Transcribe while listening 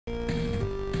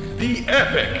the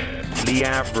epic, the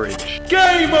average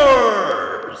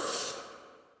gamers!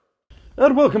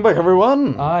 And welcome back,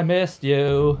 everyone! I missed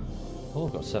you. Oh,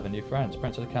 I've got 7 new friends.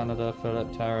 Prince of Canada,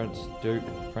 Philip, Terrence, Duke,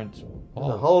 Prince... There's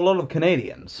a whole lot of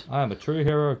Canadians. I am a true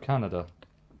hero of Canada.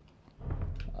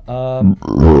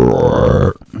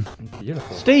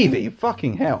 Beautiful. Stevie,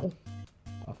 fucking hell.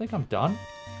 I think I'm done.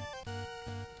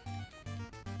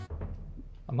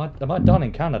 Am I done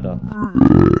in Canada?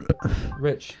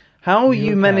 Rich. How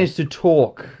you managed to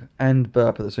talk and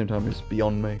burp at the same time is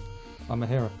beyond me. I'm a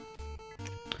hero.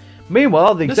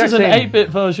 Meanwhile, the exact same... This is an 8-bit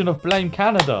version of Blame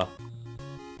Canada.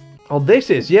 Oh, this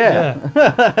is, yeah.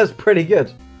 That's pretty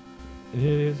good. It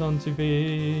is on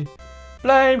TV.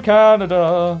 Blame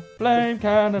Canada. Blame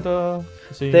Canada.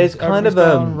 There's kind of a...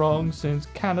 gone wrong since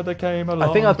Canada came along.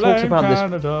 I think I've talked about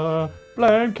Canada.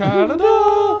 Blame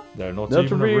Canada. They're not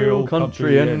even a real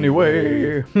country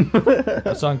anyway.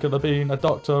 A son could have been a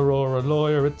doctor or a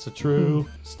lawyer, it's a true.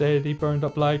 Steady burned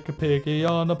up like a piggy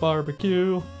on a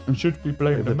barbecue. Should we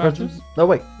blame the matches? No,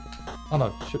 wait. Oh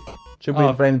no. Should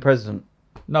we blame the president?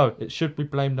 No, it should we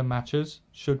blame the matches?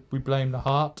 Should we blame the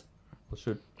heart? Or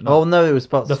should... No. Oh no, it was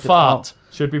part the fart. Oh.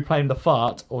 Should we blame the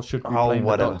fart or should we blame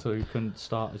the doctor who couldn't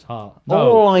start his heart?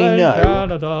 No, all I know,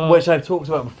 Canada. which I've talked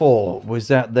about before, was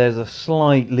that there's a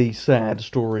slightly sad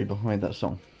story behind that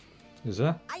song. Is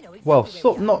there? Well,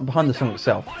 not behind the song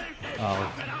itself.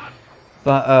 Oh.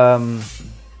 But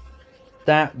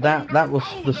that was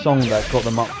the song that got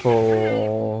them up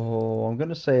for, I'm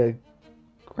gonna say, a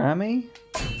Grammy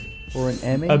or an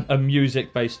Emmy. A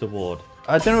music-based award.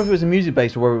 I don't know if it was a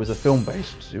music-based or whether it was a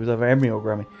film-based. It was either Emmy or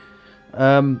Grammy.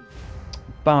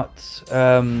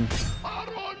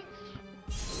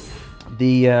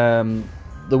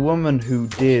 The woman who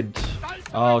did...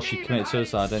 Oh, she committed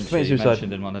suicide, didn't she? Suicide.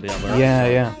 Mentioned in one of the other episodes.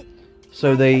 Yeah.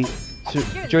 So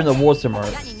during the award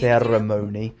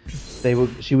ceremony,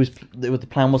 the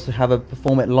plan was to have her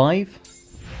perform it live.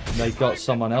 They got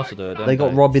someone else to do it, didn't they?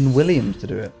 Got Robin Williams to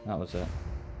do it. That was it.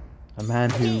 A man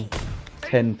who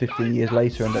 10, 15 years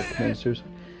later ended up committing suicide.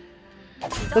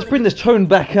 Let's bring this tone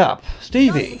back up.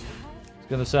 Stevie! I was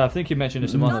going to say, I think you mentioned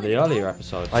this in one of the earlier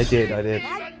episodes. I did. Did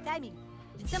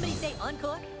somebody say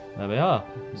encore? There we are.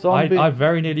 Zombie. I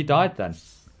very nearly died then.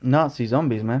 Nazi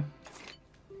zombies, man.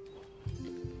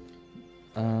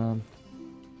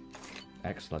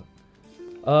 Excellent.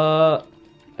 Are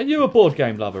you a board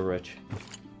game lover, Rich?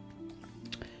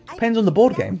 Depends on the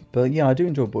board game, but yeah, I do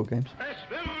enjoy board games.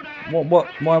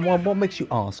 What makes you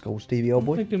ask, old Stevie, old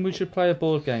boy? I'm thinking we should play a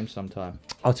board game sometime.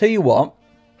 I'll tell you what.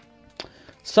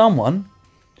 Someone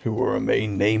who will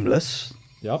remain nameless,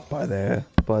 yep, by their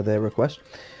request,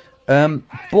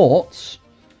 bought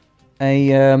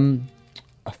a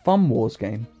Fun Wars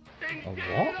game. A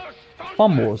what?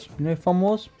 Fun Wars. You know Fun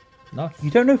Wars? No.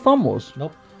 You don't know Fun Wars?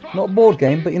 Nope. Not a board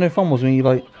game, but you know Fun Wars when you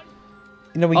like.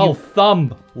 You know when you. Oh,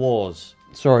 Thumb Wars.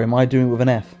 Sorry, am I doing it with an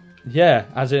F? Yeah,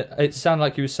 as it sounded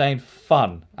like you were saying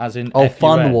fun, as in oh, F-U-N.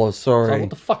 Fun Wars. Sorry. So what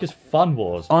the fuck is Fun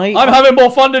Wars? I'm having more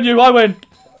fun than you. I win.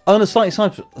 On a slight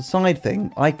side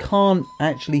thing, I can't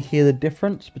actually hear the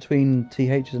difference between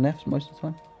THs and Fs most of the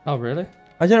time. Oh, really?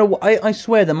 I don't know. I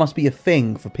swear there must be a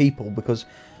thing for people because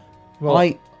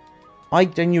I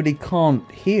genuinely can't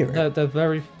hear it.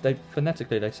 They're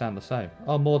phonetically they sound the same.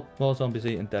 Oh, more zombies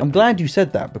eating dead. I'm glad you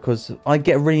said that because I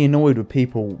get really annoyed with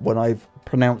people when I've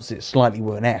pronounced it slightly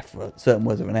with an F, or certain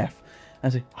words with an F.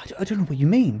 And I say, I don't know what you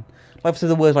mean. I've said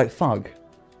the words like thug,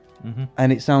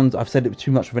 and it sounds, I've said it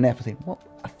too much with an F. I think, what?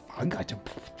 A thug?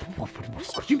 What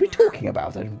could you be talking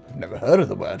about? I've never heard of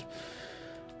the word.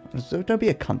 So don't be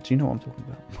a cunt, you know what I'm talking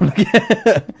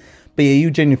about. But yeah,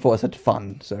 you genuinely thought I said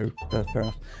fun, so fair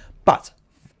enough. But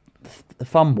the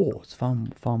Fun Wars,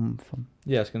 fun.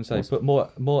 Yeah, I was going to say, put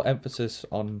more emphasis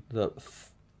on the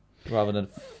rather than.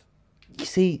 You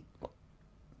see,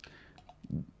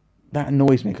 that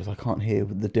annoys me because I can't hear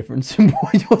the difference in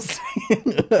what you're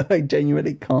saying. I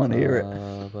genuinely can't hear it.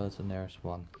 Where's the nearest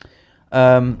one?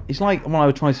 It's like when I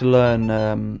was trying to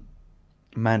learn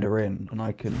Mandarin and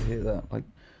I couldn't hear that. Like,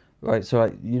 right, so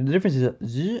the difference is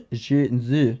z, j, and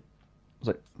z. I was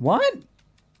like, what?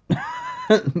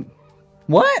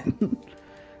 What?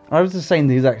 I was just saying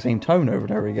the exact same tone over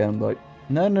and over again. I'm like,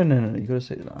 no, you gotta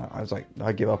say that. I was like,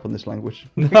 I give up on this language.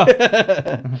 Me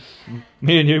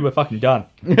and you were fucking done.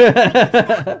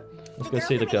 Let's go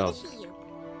see the girls.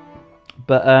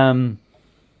 But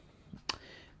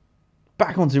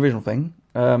back onto the original thing.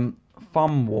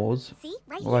 Fun Wars. See,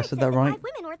 right well, I said that right. 5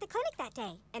 women were at the clinic that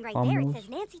day, and right there it says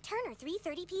Nancy Turner,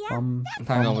 3:30 p.m.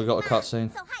 Hang on, we got a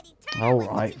cutscene. So Heidi Turner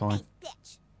right, fine.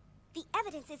 The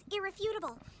evidence is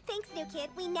irrefutable. Thanks, new kid.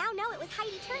 We now know it was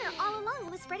Heidi Turner all along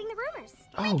who was spreading the rumors.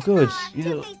 Oh, good.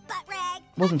 Two-faced butt rag.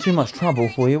 Wasn't too much trouble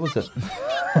for you, was it?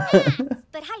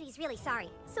 But Heidi's really sorry,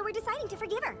 so we're deciding to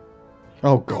forgive her.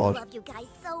 Oh, I God. love you guys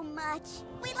so much.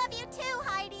 We love you too,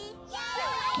 Heidi. Yeah.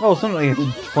 Oh, something like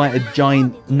to fight a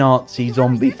giant Nazi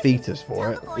zombie fetus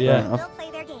for it. Yeah. We'll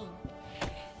play their game.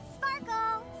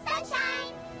 Sparkle,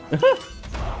 sunshine.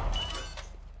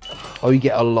 Oh, you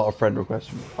get a lot of friend requests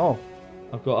from me. Oh.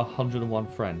 I've got 101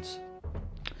 friends.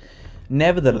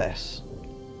 Nevertheless.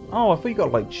 Oh, I thought you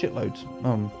got like shitloads.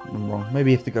 I'm wrong. Maybe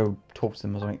you have to go talk to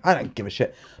them or something. I don't give a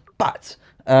shit. But,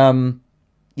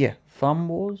 yeah. Fun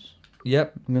Wars?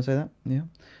 Yep. I'm going to say that?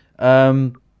 Yeah.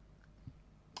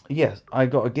 Yes, I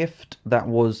got a gift that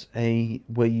was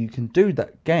where you can do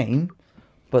that game,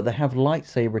 but they have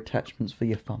lightsaber attachments for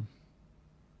your thumb.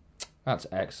 That's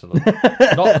excellent.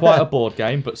 Not quite a board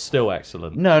game, but still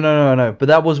excellent. No. But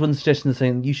that was one suggestion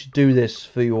saying you should do this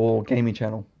for your gaming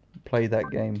channel. Play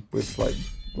that game with like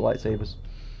lightsabers.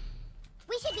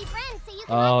 We should be friends so you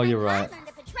can Oh, learn you're right. that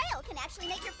betrayal can actually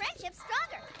make your friendship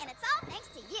stronger. And it's all thanks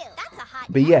to you. That's a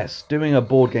hot But yes, doing a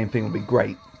board game thing would be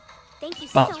great. Thank you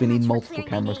But so we need much for multiple clearing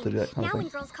my cameras to name. do that kind Now of when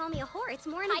thing. girls call me a whore, it's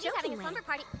more in a Heidi's joking having a way. slumber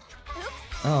party.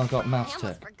 Oops. Oh, I got I mouse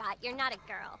almost tech. forgot. You're not a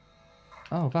girl.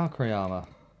 Oh, Valkyrie armor.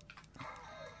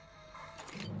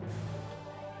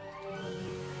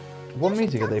 What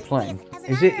music are they playing? As an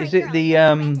Is honorary it girl, the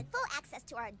you're granted full access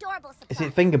to our adorable is supplies.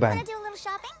 it Finger Bang? Wanna do a little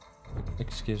shopping?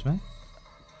 Excuse me?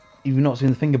 You've not seen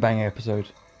the Finger Bang episode?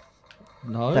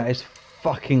 No? That is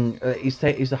fucking. It's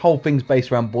the whole thing's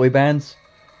based around boy bands.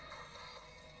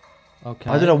 Okay.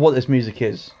 I don't know what this music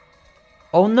is.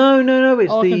 Oh no!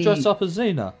 It's Oh, the. I can dress up as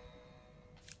Xena.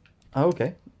 Oh,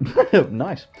 okay.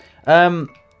 Nice.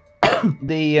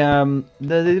 They did an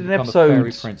Become a episode.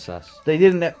 fairy princess. They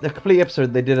did the complete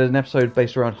episode. They did an episode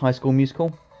based around High School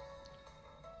Musical.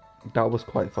 That was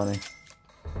quite funny.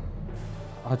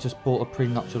 I just bought a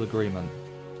prenuptial agreement.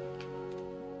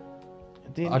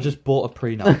 Didn't I you? just bought a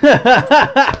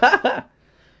prenup.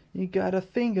 You got a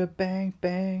finger bang,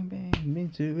 bang, bang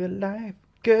into your life.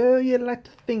 Girl, you like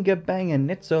to finger bang and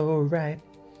it's alright.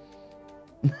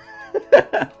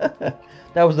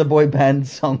 That was the boy band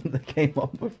song that came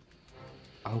up with.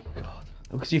 Oh, God.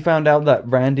 Because you found out that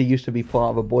Randy used to be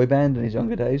part of a boy band in his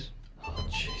younger days. Oh,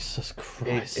 Jesus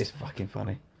Christ. It's fucking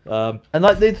funny. Um, And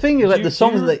like the thing is, like you- the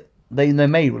songs you- that they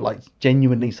made would like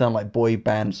genuinely sound like boy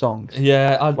band songs.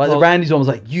 yeah, Like the Randy's one was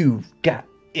like, "You've got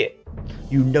it,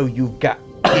 you know you've got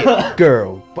it,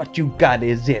 girl. What you got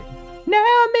is it.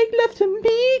 Now make love to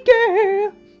me,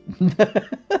 girl."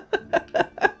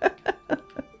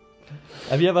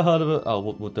 Have you ever heard of it? Oh,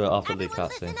 we'll do it after the Everyone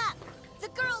cutscene. listen up. The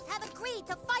girls have agreed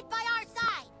to fight by our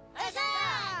side.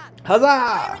 Huzzah! Huzzah!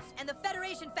 Pirates and the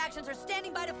Federation factions are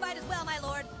standing by to fight as well, my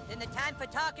lord. Then the time for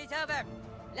talk is over.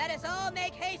 Let us all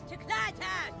make haste to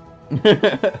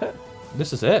clatter.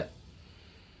 This is it.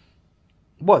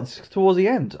 What? It's towards the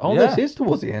end. Oh, Yeah. this is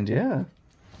towards the end. Yeah.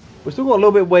 We've still got a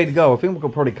little bit way to go. I think we've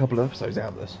got probably a couple of episodes out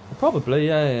of this. Probably,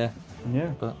 yeah.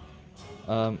 Yeah. But,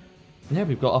 yeah,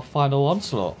 we've got our final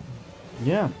onslaught.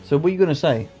 Yeah. So what are you gonna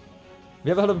say? Have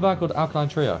you ever heard of a band called Alkaline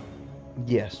Trio?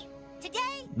 Yes. Today,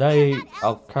 They- we're not I'll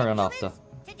elves carry or on humans. after.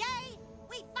 Today,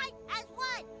 we fight as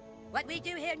one. What we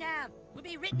do here now will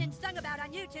be written and sung about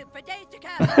on YouTube for days to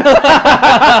come. Let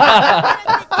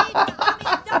us besiege the army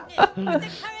of darkness with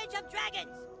the courage of dragons.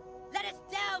 Let us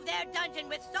delve their dungeon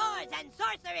with swords and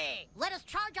sorcery. Let us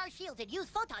charge our shields and use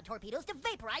photon torpedoes to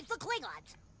vaporize the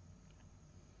Klingons.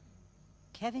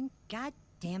 Kevin, god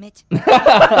damn it. Fucking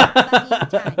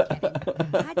time, Kevin.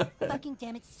 God fucking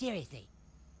damn it, seriously.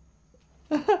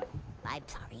 I'm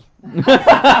sorry.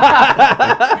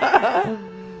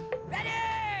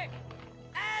 Ready!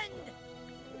 And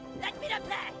let me to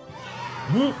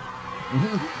play.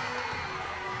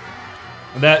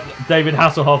 And that David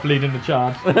Hasselhoff leading the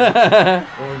charge. Or in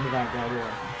the background,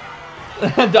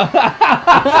 So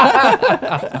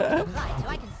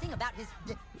I can sing about his...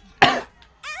 Ow!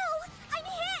 I'm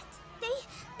hit!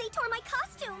 They tore my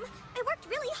costume. I worked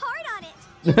really hard on it.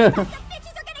 You sons of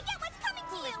bitches are gonna get what's coming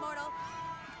to you. mortal.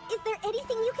 Is there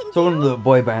anything you can Talking do? to the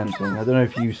boy band thing, I don't know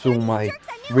if you saw my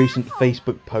recent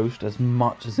Facebook post, as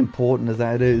much as important as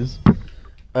that is.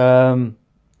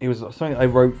 It was something I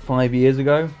wrote 5 years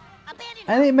ago, Abandon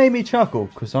and it made me chuckle,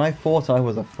 because I thought I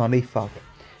was a funny fuck.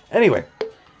 Anyway,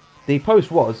 the post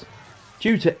was,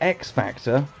 due to X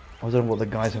Factor, I don't know what the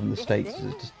guys have in the States, is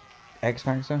it just X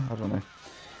Factor? I don't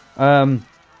know.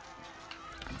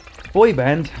 Boy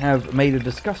bands have made a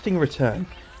disgusting return,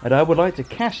 and I would like to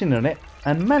cash in on it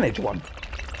and manage one.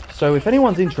 So if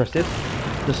anyone's interested,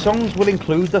 the songs will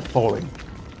include the following: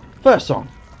 First song.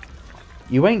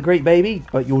 You ain't great, baby,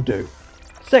 but you'll do.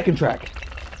 Second track.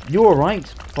 You're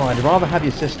alright, but I'd rather have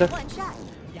your sister. One shot.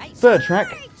 Third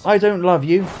track. I don't love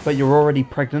you, but you're already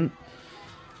pregnant.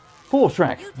 Fourth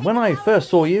track. When I first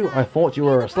saw you, I thought you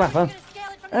were a slapper.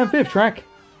 And fifth track.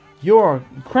 You're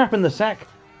crap in the sack,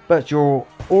 but you're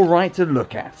alright to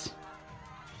look at.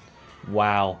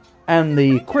 Wow. And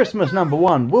the Christmas number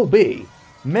 1 will be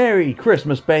Merry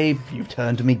Christmas, babe, you've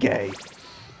turned me gay.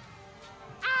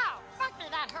 Ow! Fuck me,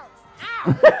 that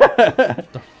hurts. Ow!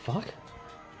 The fuck?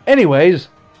 Anyways,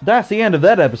 that's the end of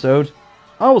that episode.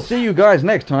 I will see you guys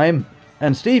next time,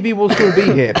 and Stevie will still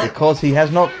be here because he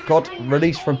has not got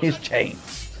released from his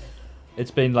chains.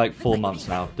 It's been like 4 months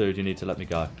now. Dude, you need to let me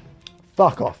go.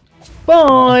 Fuck off.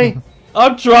 Bye!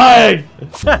 I'm trying!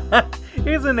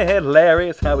 Isn't it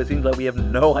hilarious how it seems like we have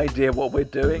no idea what we're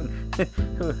doing?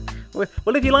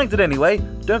 Well, if you liked it anyway,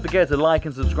 don't forget to like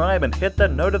and subscribe and hit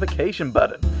that notification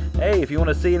button. Hey, if you want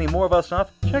to see any more of our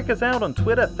stuff, check us out on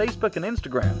Twitter, Facebook and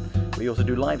Instagram. We also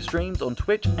do live streams on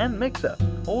Twitch and Mixer.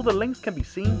 All the links can be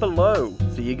seen below.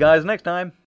 See you guys next time.